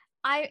pool.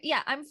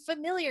 I'm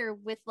familiar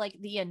with like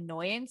the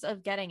annoyance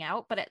of getting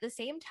out, but at the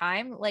same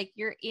time, like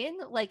you're in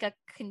like a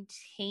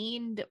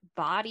contained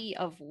body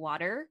of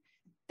water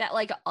that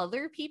like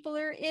other people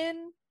are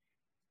in,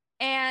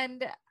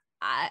 and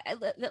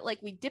that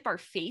like we dip our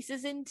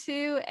faces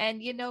into.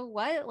 And you know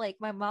what? Like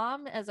my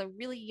mom, as a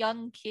really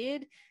young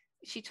kid,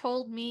 she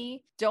told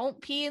me,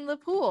 don't pee in the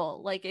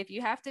pool. Like, if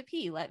you have to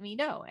pee, let me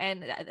know.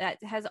 And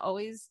that has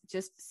always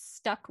just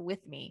stuck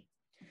with me.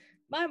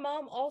 My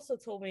mom also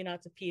told me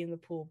not to pee in the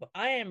pool, but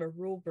I am a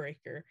rule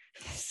breaker.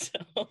 So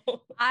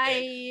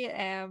I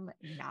am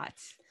not.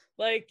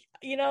 Like,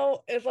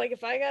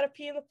 if I gotta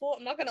pee in the pool,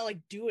 I'm not gonna like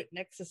do it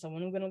next to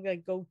someone. I'm gonna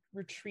like go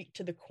retreat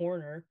to the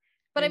corner.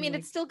 But I and, mean, like,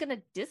 it's still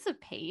gonna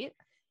dissipate.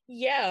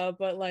 yeah,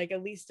 but like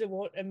at least it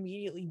won't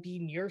immediately be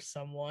near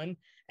someone.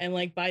 And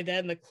like by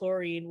then the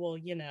chlorine will,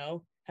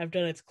 have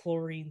done its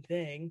chlorine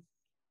thing.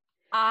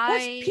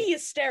 Plus, pee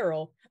is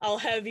sterile, I'll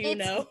have you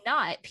know. It's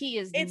not. Pee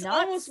is It's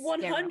not almost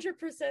sterile. 100%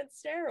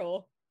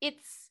 sterile.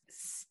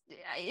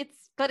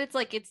 But it's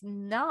like it's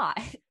not.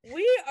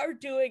 We are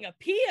doing a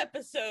pee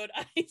episode,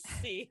 I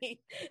see.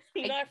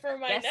 Not for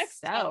my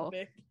next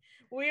topic.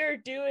 We are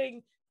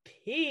doing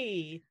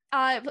pee.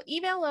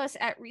 Email us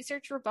at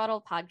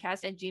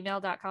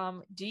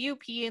researchrebuttalpodcast@gmail.com. Do you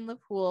pee in the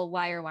pool?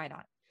 Why or why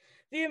not?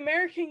 The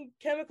American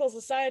Chemical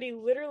Society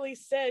literally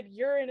said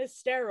urine is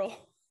sterile.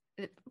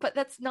 But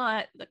it's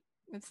not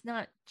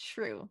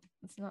true.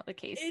 It's not the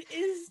case. It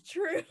is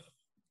true.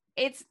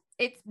 It's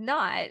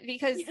not,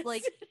 because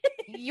yes,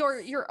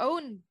 your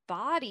own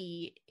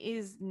body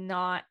is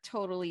not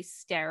totally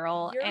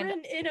sterile.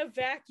 Urine in a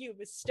vacuum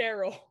is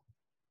sterile.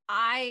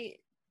 I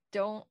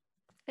don't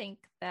think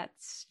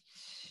that's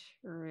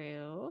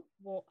true.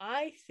 Well,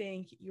 I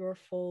think you're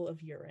full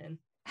of urine.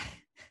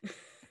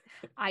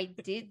 I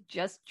did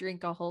just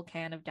drink a whole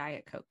can of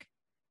Diet Coke.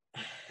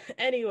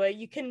 Anyway,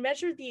 you can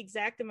measure the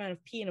exact amount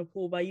of pee in a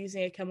pool by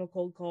using a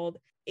chemical called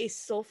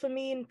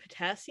asulfamine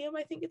potassium,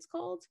 I think it's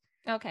called.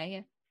 Okay,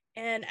 yeah.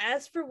 And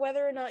as for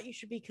whether or not you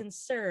should be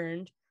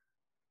concerned,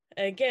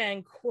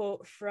 again,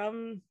 quote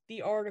from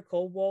the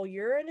article, while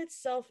urine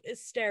itself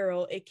is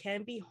sterile, it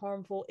can be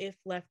harmful if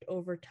left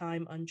over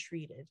time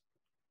untreated.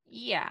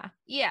 Yeah.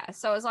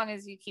 So as long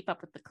as you keep up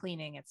with the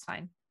cleaning, it's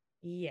fine.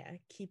 Yeah,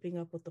 keeping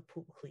up with the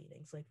pool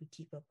cleanings like we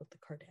keep up with the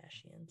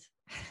Kardashians.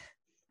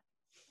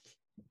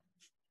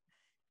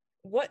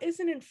 What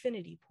is an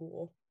infinity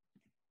pool?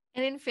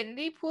 An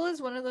infinity pool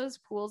is one of those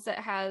pools that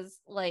has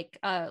like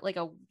a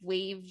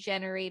wave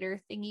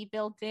generator thingy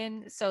built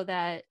in, so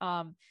that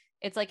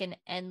it's like an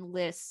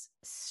endless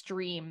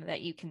stream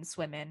that you can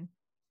swim in.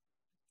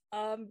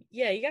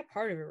 Yeah, you got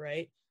part of it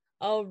right.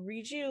 I'll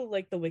read you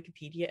like the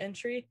Wikipedia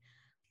entry.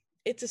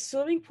 It's a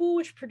swimming pool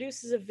which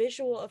produces a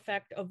visual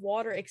effect of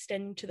water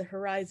extending to the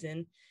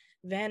horizon,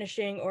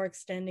 vanishing, or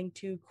extending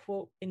to,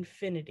 quote,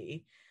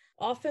 infinity.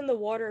 Often the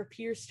water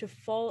appears to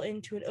fall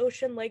into an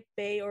ocean, lake,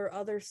 bay, or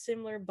other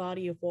similar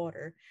body of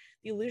water.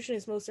 The illusion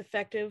is most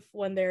effective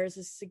when there is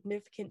a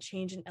significant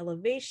change in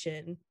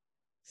elevation.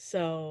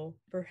 So,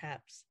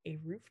 perhaps a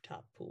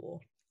rooftop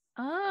pool.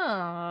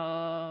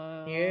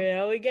 Oh.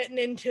 Yeah, we're getting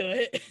into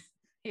it.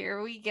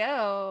 Here we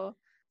go.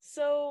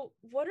 So,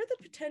 what are the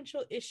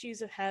potential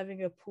issues of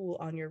having a pool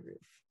on your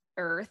roof?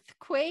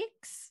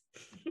 Earthquakes?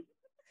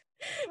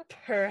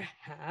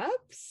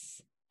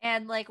 Perhaps.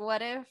 And like,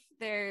 what if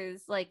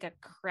there's like a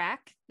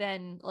crack,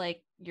 then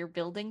like your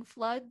building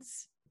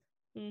floods?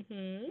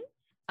 Mm-hmm.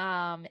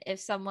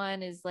 If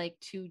someone is like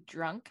too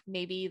drunk,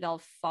 maybe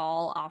they'll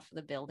fall off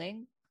the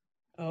building.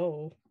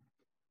 Oh.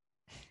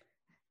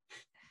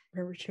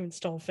 Remember to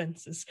install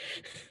fences.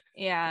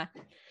 Yeah.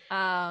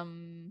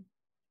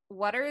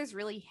 Water is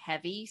really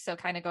heavy, so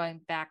kind of going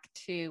back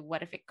to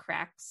what if it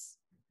cracks?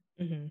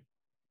 Mm-hmm.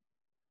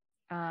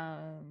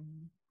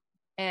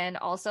 And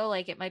also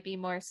like it might be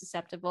more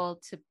susceptible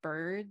to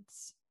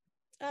birds.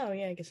 Oh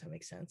yeah, I guess that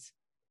makes sense.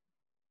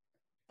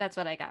 That's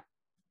what I got.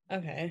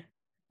 Okay.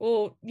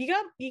 Well, you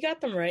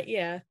got them right,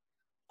 yeah.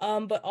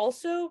 But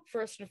also,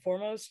 first and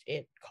foremost,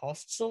 it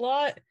costs a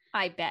lot.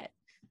 I bet.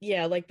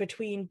 Yeah, like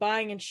between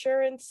buying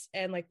insurance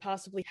and like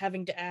possibly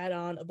having to add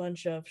on a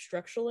bunch of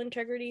structural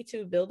integrity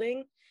to a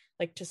building,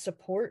 like to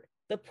support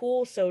the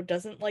pool so it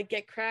doesn't like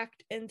get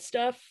cracked and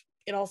stuff.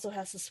 It also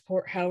has to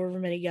support however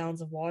many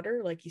gallons of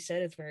water. Like you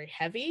said, it's very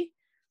heavy.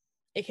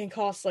 It can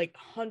cost like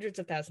hundreds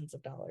of thousands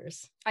of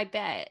dollars. I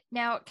bet.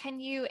 Now, can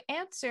you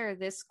answer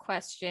this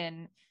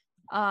question?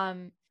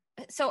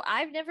 So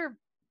I've never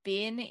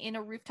been in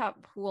a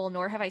rooftop pool,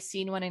 nor have I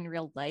seen one in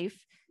real life.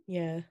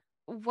 Yeah.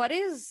 What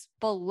is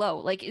below?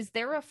 Like, is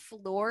there a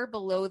floor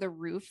below the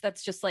roof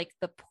that's just like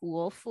the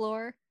pool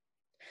floor?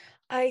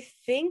 I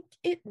think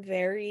it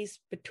varies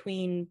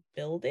between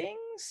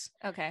buildings.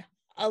 Okay.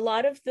 A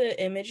lot of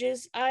the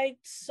images I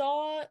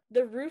saw,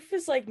 the roof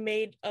is like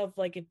made of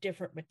like a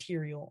different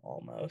material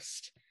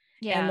almost.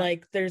 Yeah. And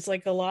like there's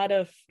like a lot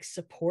of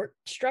support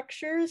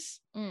structures.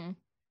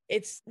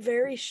 It's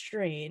very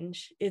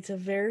strange. It's a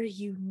very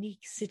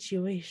unique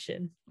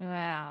situation.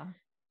 Wow.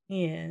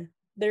 Yeah.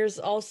 There's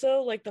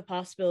also like the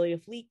possibility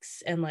of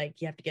leaks, and like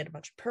you have to get a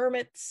bunch of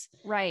permits.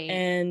 Right.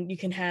 And you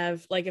can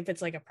have like, if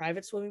it's like a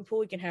private swimming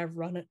pool, you can have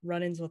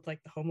run-ins with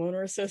like the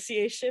homeowner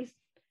association.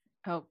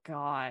 Oh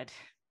God.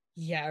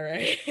 Yeah,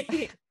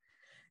 right.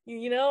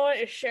 You know what?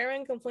 If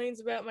Sharon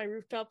complains about my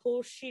rooftop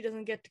pool, she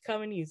doesn't get to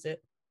come and use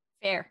it.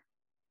 Fair.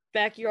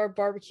 Backyard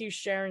barbecue,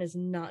 Sharon is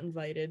not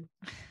invited.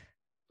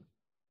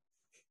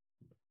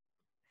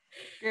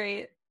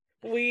 Great.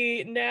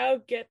 We now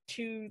get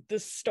to the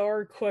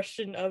star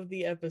question of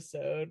the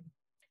episode.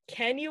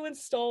 Can you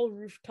install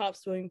rooftop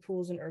swimming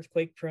pools in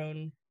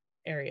earthquake-prone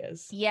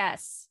areas?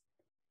 Yes.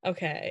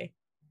 Okay.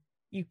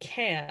 You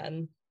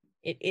can.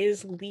 It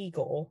is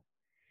legal.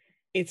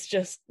 It's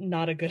just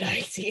not a good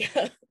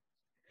idea.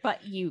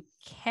 But you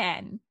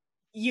can.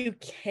 You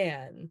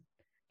can.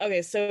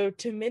 Okay, so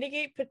to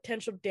mitigate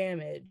potential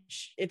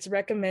damage, it's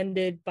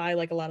recommended by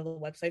like a lot of the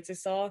websites I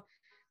saw,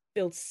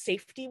 build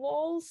safety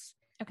walls.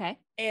 Okay.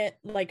 And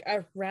like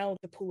around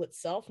the pool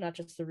itself, not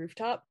just the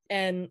rooftop.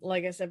 And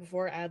like I said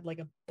before, add like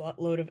a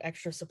buttload of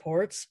extra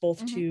supports,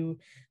 both to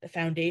the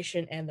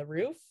foundation and the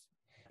roof,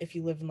 if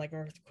you live in like an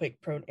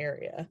earthquake-prone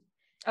area.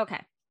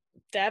 Okay.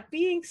 That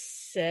being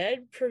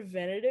said,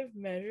 preventative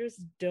measures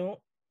don't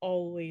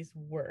always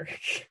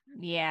work.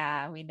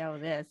 Yeah, we know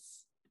this.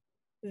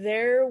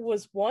 There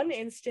was one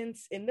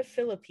instance in the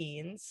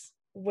Philippines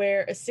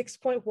where a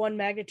 6.1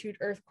 magnitude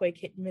earthquake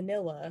hit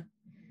Manila,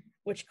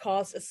 which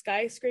caused a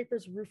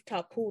skyscraper's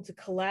rooftop pool to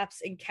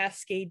collapse and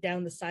cascade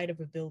down the side of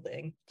a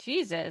building.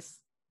 Jesus.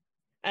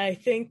 I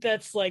think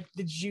that's like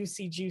the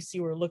juicy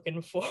we're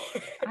looking for.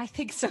 I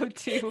think so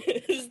too.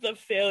 Is the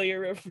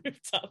failure of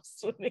rooftop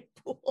swimming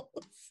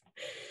pools.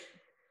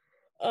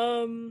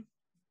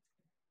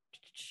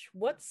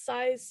 What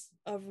size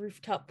of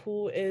rooftop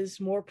pool is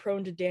more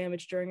prone to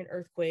damage during an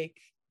earthquake?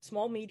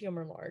 Small, medium,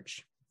 or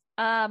large?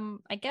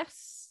 I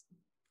guess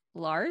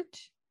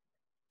large.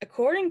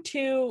 According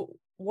to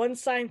one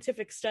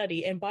scientific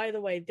study, and by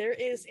the way, there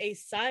is a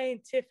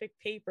scientific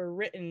paper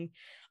written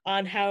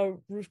on how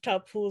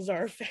rooftop pools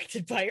are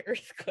affected by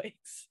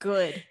earthquakes.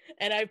 Good.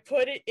 And I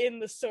put it in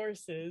the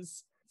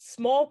sources.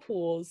 Small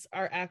pools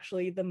are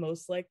actually the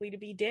most likely to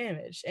be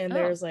damaged. And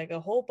there's like a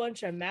whole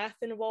bunch of math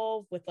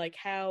involved with like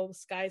how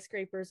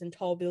skyscrapers and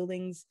tall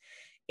buildings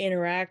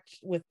interact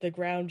with the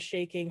ground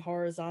shaking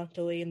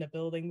horizontally and the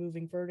building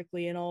moving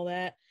vertically and all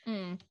that.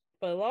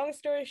 But long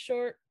story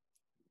short,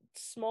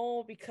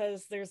 small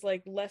because there's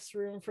like less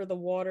room for the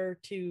water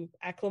to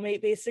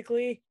acclimate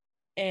basically,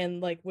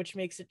 and like which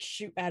makes it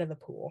shoot out of the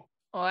pool.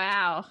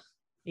 Wow.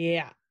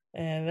 Yeah.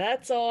 And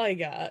that's all I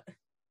got.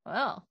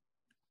 Well,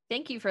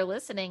 thank you for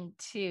listening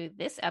to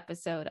this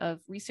episode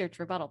of Research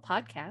Rebuttal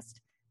Podcast.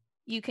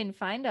 You can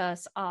find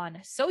us on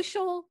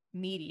social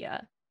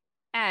media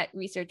at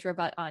Research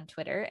Rebut on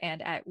Twitter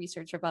and at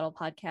Research Rebuttal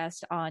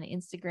Podcast on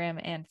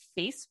Instagram and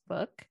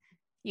Facebook.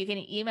 You can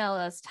email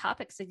us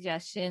topic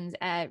suggestions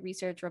at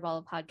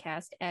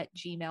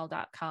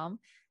researchrebuttalpodcast@gmail.com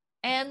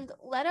and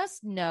let us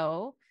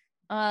know,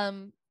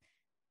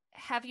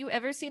 have you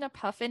ever seen a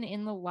puffin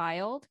in the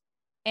wild?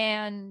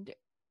 And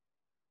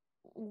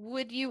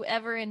would you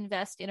ever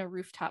invest in a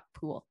rooftop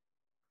pool?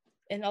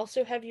 And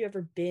also, have you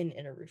ever been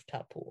in a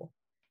rooftop pool?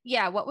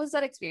 Yeah, what was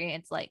that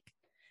experience like?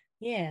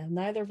 Yeah,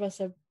 neither of us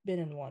have been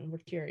in one. We're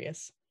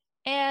curious.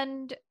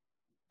 And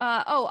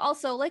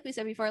also, like we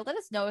said before, let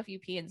us know if you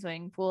pee in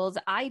swimming pools.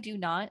 I do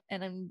not,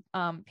 and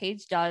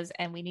Paige does,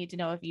 and we need to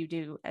know if you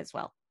do as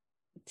well.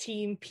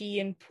 Team pee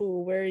and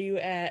pool, where are you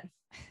at?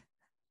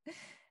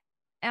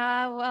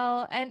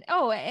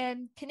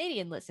 And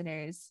Canadian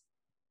listeners,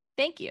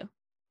 thank you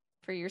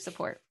for your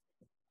support.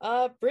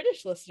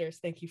 British listeners,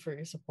 thank you for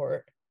your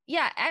support.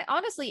 Yeah,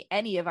 honestly,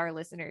 any of our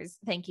listeners,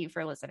 thank you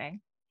for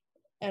listening.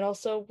 And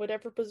also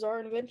whatever bizarre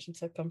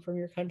inventions have come from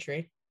your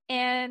country.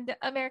 And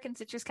American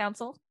Citrus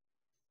Council,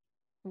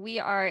 we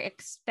are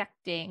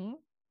expecting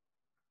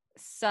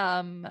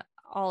some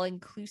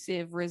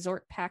all-inclusive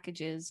resort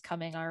packages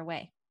coming our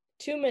way.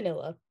 To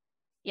Manila.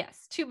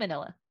 Yes, to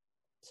Manila.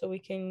 So we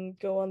can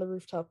go on the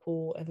rooftop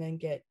pool and then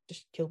get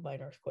just killed by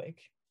an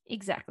earthquake.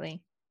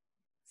 Exactly.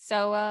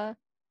 So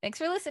thanks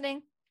for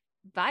listening.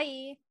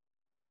 Bye.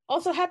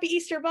 Also, happy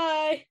Easter.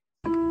 Bye.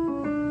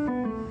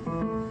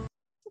 The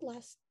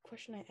last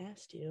question I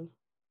asked you.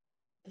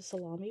 The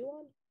salami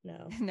one?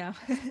 No. No.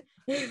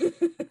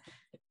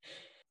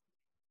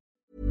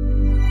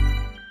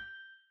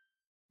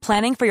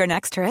 Planning for your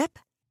next trip?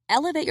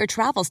 Elevate your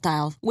travel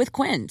style with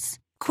Quince.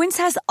 Quince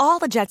has all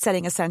the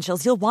jet-setting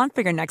essentials you'll want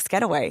for your next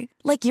getaway,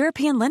 like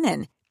European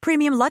linen,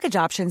 premium luggage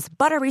options,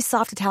 buttery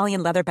soft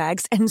Italian leather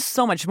bags, and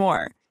so much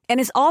more. And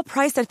is all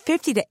priced at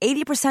 50 to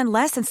 80%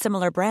 less than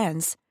similar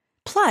brands.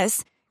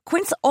 Plus,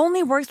 Quince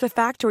only works with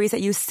factories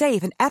that use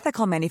safe and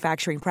ethical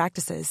manufacturing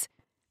practices.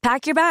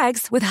 Pack your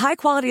bags with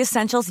high-quality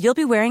essentials you'll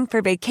be wearing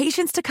for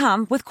vacations to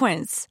come with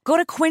Quince. Go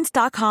to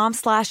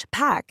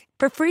quince.com/pack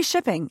for free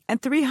shipping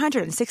and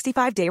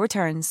 365-day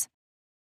returns.